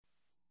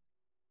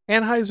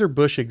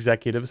Anheuser-Busch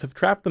executives have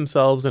trapped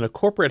themselves in a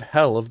corporate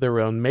hell of their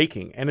own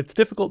making, and it's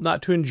difficult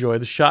not to enjoy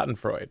the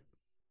Schadenfreude.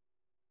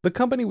 The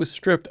company was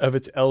stripped of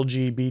its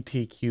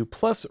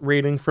LGBTQ+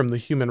 rating from the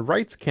Human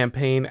Rights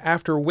Campaign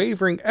after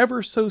wavering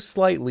ever so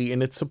slightly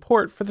in its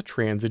support for the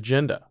trans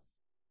agenda.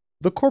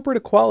 The Corporate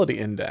Equality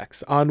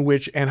Index, on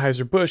which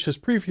Anheuser-Busch has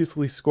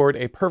previously scored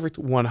a perfect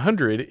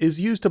 100, is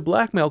used to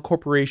blackmail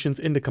corporations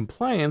into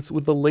compliance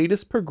with the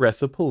latest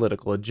progressive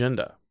political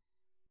agenda.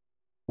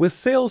 With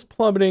sales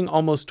plummeting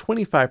almost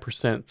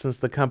 25% since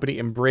the company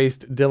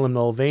embraced Dylan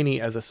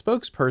Mulvaney as a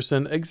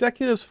spokesperson,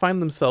 executives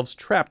find themselves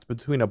trapped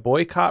between a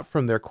boycott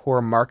from their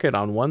core market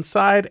on one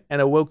side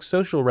and a woke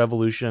social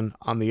revolution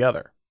on the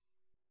other.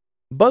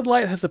 Bud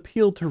Light has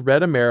appealed to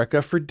Red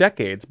America for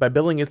decades by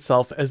billing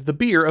itself as the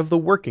beer of the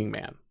working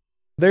man.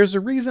 There's a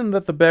reason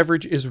that the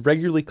beverage is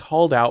regularly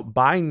called out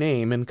by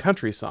name in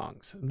country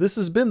songs. This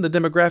has been the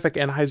demographic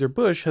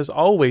Anheuser-Busch has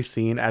always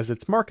seen as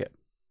its market.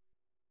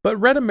 But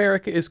Red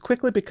America is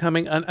quickly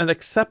becoming an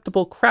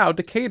unacceptable crowd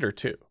to cater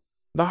to.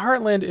 The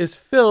heartland is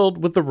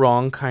filled with the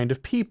wrong kind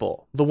of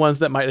people, the ones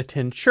that might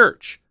attend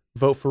church,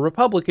 vote for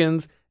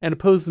Republicans, and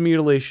oppose the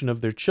mutilation of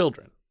their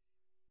children.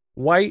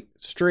 White,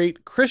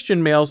 straight,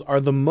 Christian males are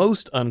the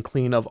most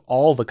unclean of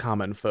all the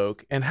common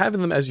folk, and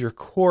having them as your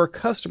core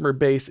customer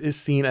base is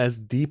seen as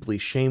deeply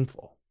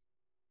shameful.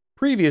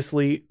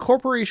 Previously,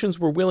 corporations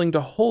were willing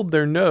to hold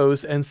their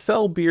nose and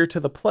sell beer to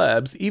the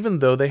plebs even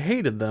though they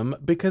hated them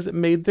because it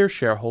made their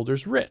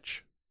shareholders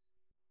rich.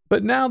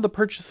 But now the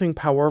purchasing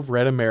power of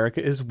Red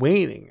America is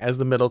waning as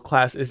the middle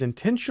class is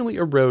intentionally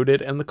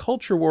eroded and the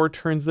culture war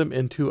turns them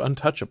into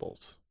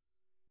untouchables.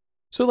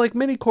 So like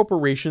many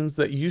corporations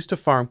that used to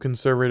farm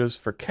conservatives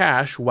for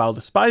cash while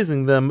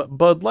despising them,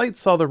 Bud Light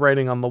saw the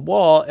writing on the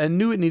wall and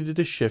knew it needed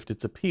to shift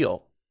its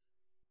appeal.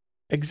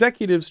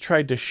 Executives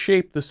tried to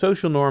shape the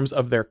social norms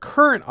of their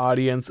current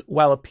audience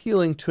while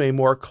appealing to a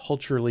more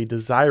culturally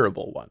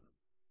desirable one.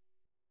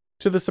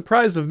 To the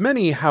surprise of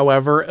many,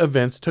 however,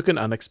 events took an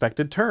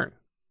unexpected turn.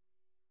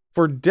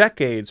 For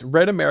decades,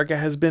 Red America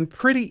has been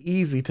pretty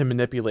easy to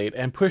manipulate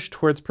and push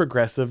towards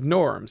progressive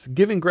norms,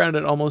 giving ground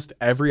at almost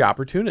every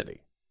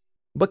opportunity.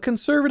 But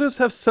conservatives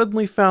have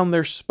suddenly found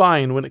their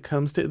spine when it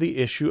comes to the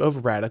issue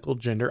of radical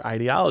gender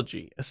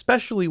ideology,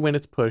 especially when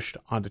it's pushed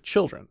onto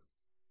children.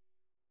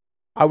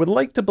 I would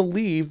like to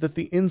believe that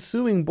the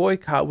ensuing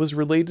boycott was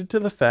related to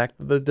the fact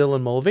that the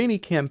Dylan Mulvaney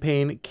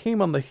campaign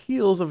came on the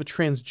heels of a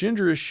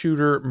transgenderist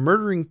shooter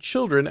murdering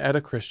children at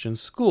a Christian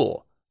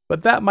school,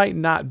 but that might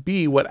not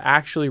be what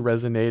actually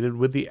resonated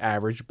with the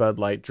average Bud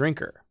Light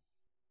drinker.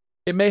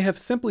 It may have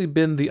simply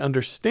been the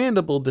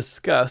understandable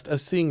disgust of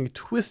seeing a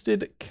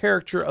twisted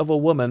caricature of a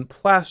woman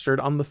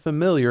plastered on the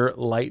familiar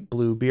light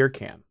blue beer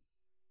can.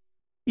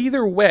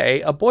 Either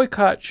way, a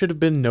boycott should have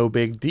been no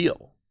big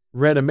deal.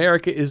 Red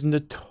America is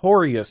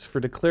notorious for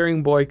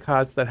declaring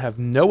boycotts that have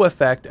no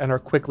effect and are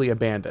quickly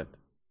abandoned.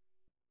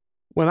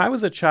 When I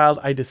was a child,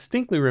 I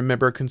distinctly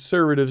remember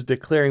conservatives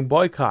declaring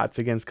boycotts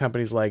against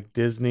companies like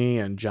Disney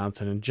and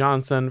Johnson &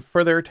 Johnson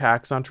for their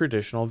attacks on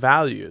traditional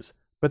values,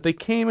 but they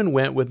came and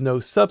went with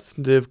no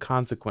substantive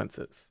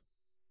consequences.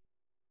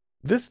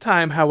 This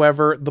time,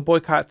 however, the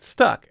boycott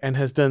stuck and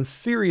has done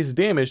serious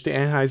damage to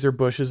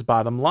Anheuser-Busch's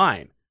bottom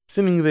line,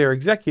 sending their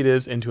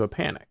executives into a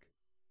panic.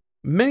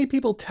 Many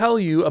people tell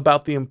you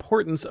about the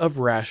importance of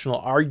rational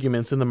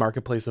arguments in the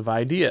marketplace of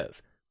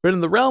ideas, but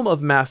in the realm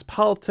of mass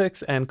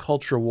politics and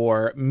culture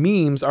war,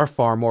 memes are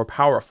far more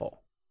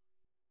powerful.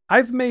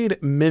 I've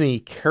made many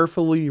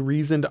carefully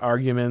reasoned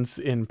arguments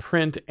in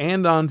print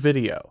and on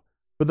video,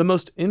 but the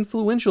most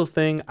influential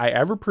thing I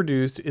ever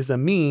produced is a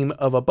meme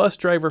of a bus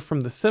driver from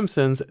The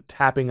Simpsons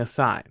tapping a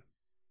sign.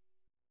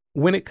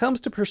 When it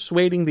comes to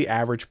persuading the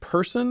average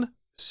person,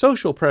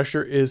 social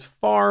pressure is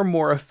far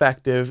more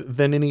effective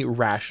than any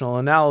rational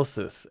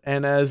analysis,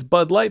 and as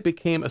Bud Light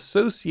became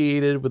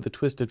associated with the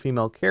twisted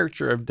female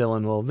caricature of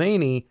Dylan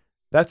Mulvaney,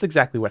 that's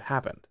exactly what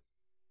happened.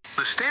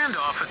 The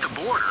standoff at the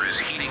border is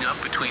heating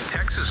up between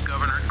Texas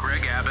Governor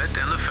Greg Abbott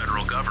and the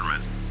federal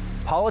government.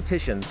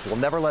 Politicians will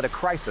never let a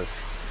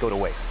crisis go to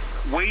waste.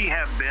 We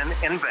have been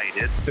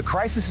invaded. The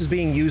crisis is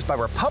being used by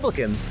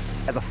Republicans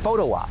as a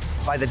photo op,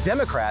 by the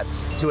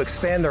Democrats to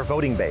expand their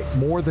voting base.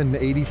 More than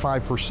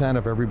 85%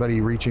 of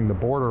everybody reaching the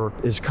border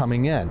is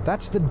coming in.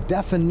 That's the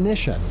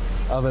definition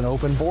of an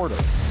open border.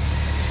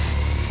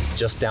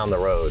 Just down the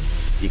road,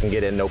 you can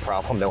get in no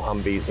problem, no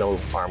Humvees, no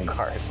armed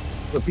guards.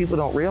 What people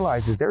don't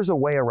realize is there's a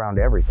way around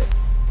everything.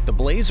 The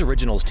Blaze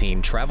Originals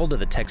team traveled to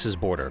the Texas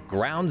border,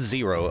 ground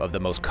zero of the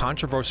most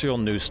controversial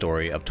news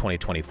story of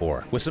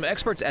 2024. With some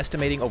experts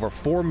estimating over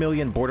 4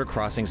 million border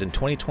crossings in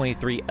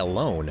 2023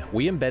 alone,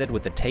 we embedded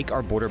with the Take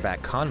Our Border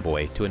Back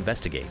convoy to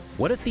investigate.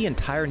 What if the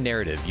entire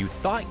narrative you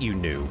thought you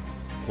knew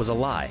was a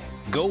lie?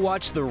 Go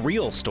watch the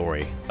real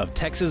story of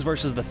Texas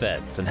versus the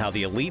feds and how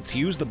the elites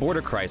use the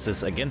border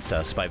crisis against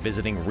us by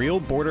visiting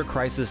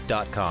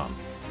realbordercrisis.com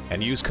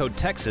and use code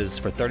TEXAS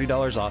for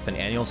 $30 off an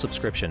annual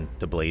subscription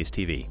to Blaze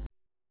TV.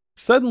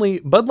 Suddenly,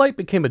 Bud Light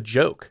became a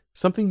joke,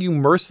 something you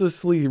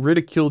mercilessly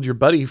ridiculed your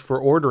buddy for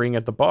ordering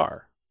at the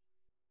bar.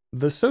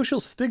 The social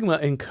stigma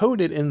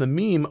encoded in the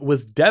meme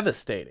was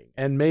devastating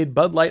and made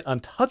Bud Light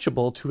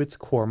untouchable to its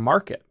core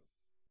market.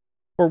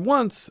 For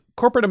once,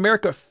 corporate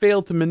America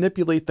failed to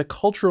manipulate the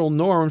cultural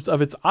norms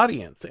of its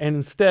audience and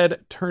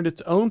instead turned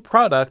its own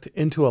product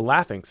into a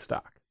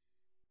laughingstock.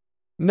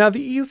 Now,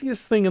 the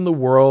easiest thing in the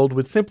world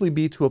would simply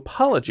be to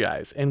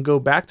apologize and go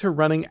back to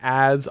running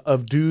ads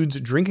of dudes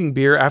drinking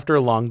beer after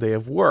a long day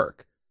of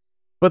work.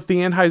 But the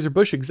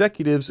Anheuser-Busch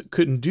executives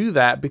couldn't do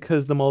that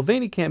because the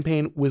Mulvaney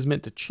campaign was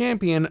meant to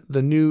champion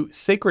the new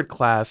sacred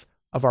class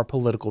of our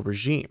political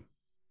regime.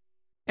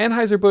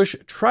 Anheuser-Busch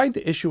tried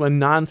to issue a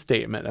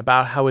non-statement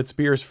about how its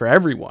beer is for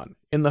everyone,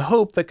 in the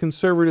hope that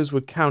conservatives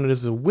would count it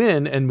as a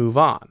win and move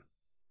on.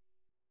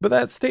 But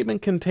that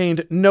statement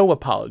contained no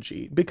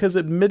apology, because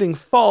admitting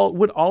fault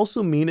would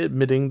also mean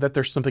admitting that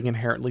there's something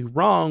inherently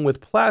wrong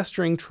with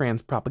plastering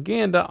trans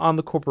propaganda on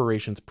the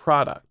corporation's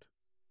product.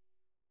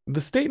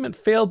 The statement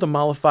failed to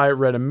mollify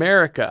Red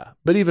America,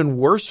 but even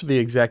worse for the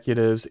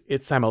executives,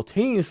 it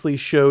simultaneously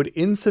showed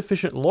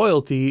insufficient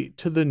loyalty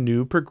to the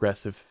new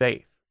progressive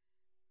faith.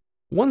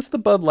 Once the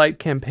Bud Light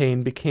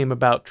campaign became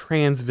about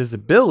trans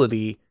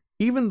visibility,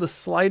 even the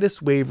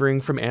slightest wavering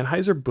from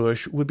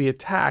Anheuser-Busch would be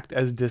attacked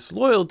as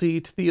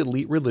disloyalty to the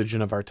elite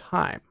religion of our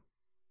time.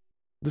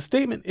 The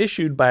statement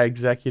issued by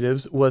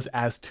executives was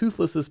as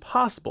toothless as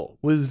possible,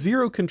 with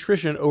zero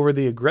contrition over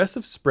the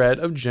aggressive spread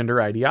of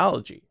gender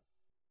ideology.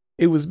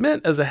 It was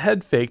meant as a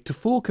head fake to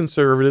fool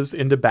conservatives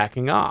into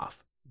backing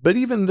off, but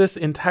even this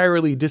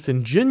entirely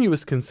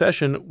disingenuous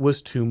concession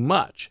was too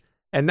much,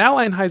 and now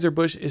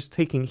Anheuser-Busch is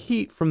taking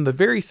heat from the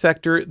very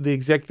sector the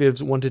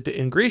executives wanted to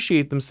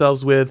ingratiate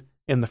themselves with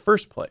in the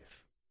first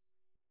place.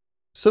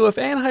 So if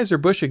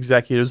Anheuser-Busch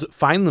executives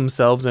find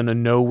themselves in a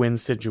no-win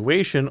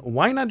situation,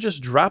 why not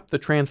just drop the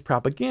trans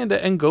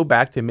propaganda and go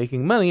back to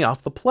making money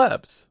off the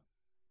plebs?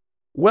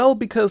 Well,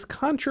 because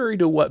contrary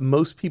to what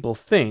most people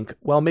think,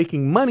 while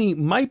making money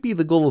might be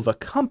the goal of a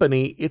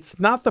company,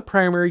 it's not the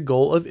primary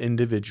goal of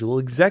individual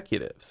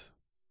executives.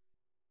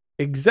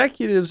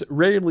 Executives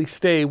rarely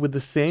stay with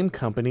the same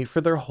company for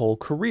their whole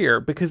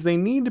career because they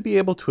need to be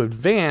able to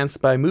advance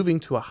by moving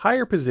to a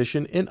higher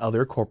position in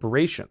other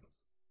corporations.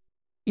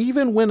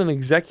 Even when an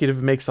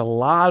executive makes a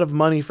lot of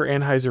money for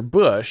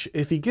Anheuser-Busch,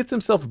 if he gets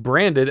himself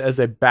branded as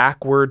a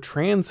backward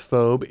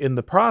transphobe in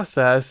the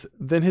process,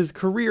 then his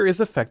career is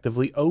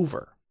effectively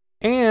over.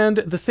 And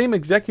the same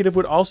executive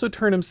would also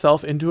turn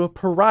himself into a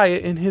pariah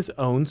in his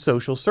own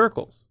social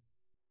circles.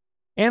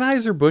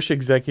 Anheuser-Busch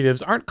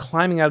executives aren't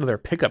climbing out of their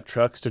pickup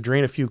trucks to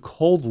drain a few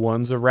cold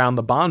ones around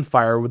the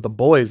bonfire with the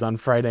boys on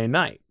Friday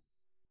night.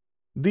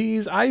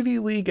 These Ivy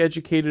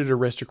League-educated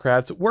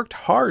aristocrats worked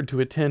hard to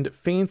attend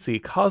fancy,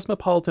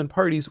 cosmopolitan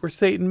parties where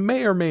Satan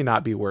may or may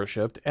not be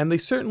worshipped, and they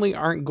certainly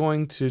aren't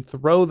going to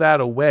throw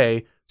that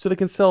away so they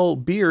can sell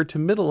beer to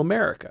middle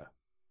America.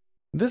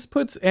 This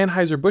puts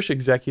Anheuser-Busch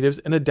executives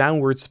in a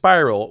downward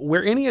spiral,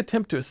 where any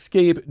attempt to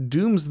escape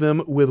dooms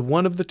them with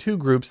one of the two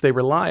groups they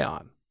rely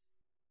on.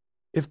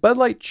 If Bud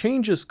Light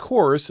changes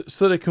course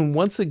so that it can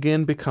once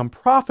again become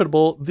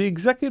profitable, the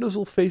executives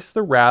will face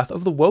the wrath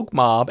of the woke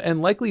mob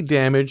and likely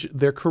damage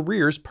their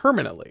careers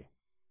permanently.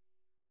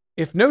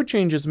 If no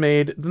change is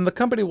made, then the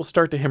company will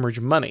start to hemorrhage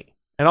money,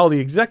 and all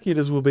the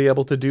executives will be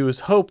able to do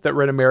is hope that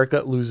Red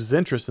America loses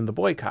interest in the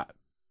boycott.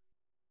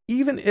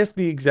 Even if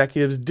the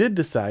executives did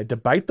decide to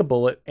bite the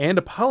bullet and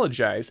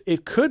apologize,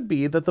 it could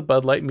be that the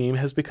Bud Light meme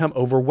has become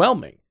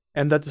overwhelming,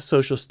 and that the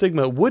social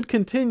stigma would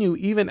continue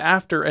even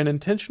after an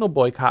intentional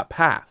boycott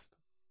passed.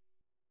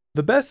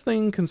 The best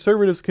thing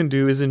conservatives can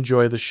do is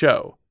enjoy the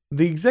show.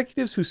 The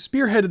executives who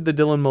spearheaded the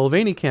Dylan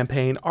Mulvaney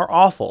campaign are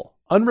awful,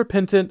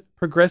 unrepentant,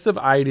 progressive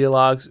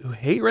ideologues who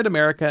hate Red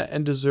America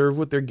and deserve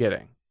what they're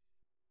getting.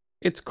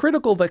 It's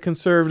critical that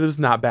conservatives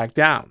not back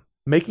down,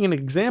 making an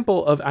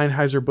example of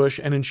Anheuser-Busch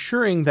and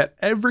ensuring that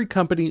every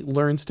company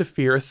learns to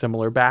fear a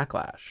similar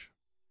backlash.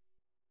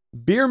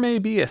 Beer may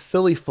be a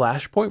silly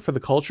flashpoint for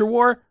the culture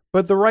war,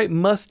 but the right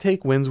must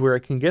take wins where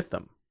it can get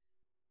them.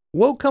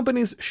 Woke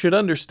companies should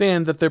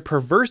understand that their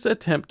perverse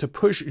attempt to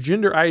push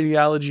gender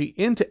ideology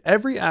into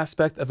every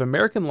aspect of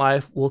American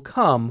life will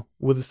come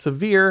with a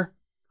severe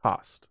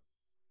cost.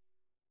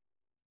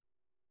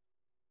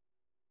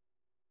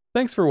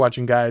 Thanks for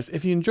watching, guys.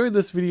 If you enjoyed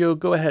this video,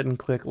 go ahead and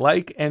click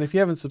like, and if you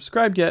haven't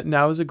subscribed yet,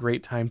 now is a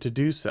great time to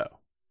do so.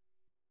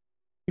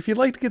 If you'd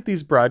like to get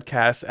these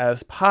broadcasts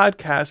as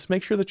podcasts,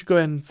 make sure that you go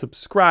ahead and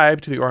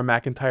subscribe to the Orrin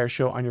McIntyre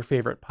Show on your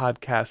favorite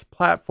podcast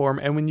platform,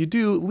 and when you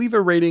do, leave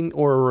a rating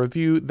or a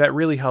review. That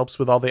really helps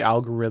with all the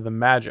algorithm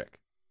magic.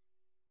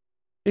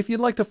 If you'd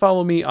like to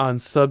follow me on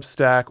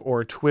Substack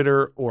or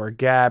Twitter or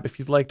Gab, if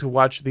you'd like to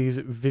watch these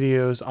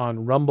videos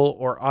on Rumble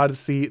or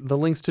Odyssey, the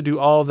links to do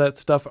all of that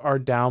stuff are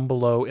down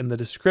below in the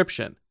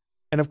description.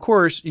 And of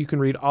course, you can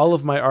read all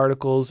of my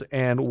articles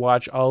and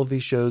watch all of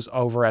these shows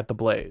over at The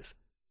Blaze.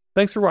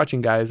 Thanks for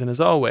watching, guys, and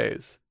as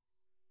always,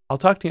 I'll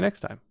talk to you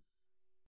next time.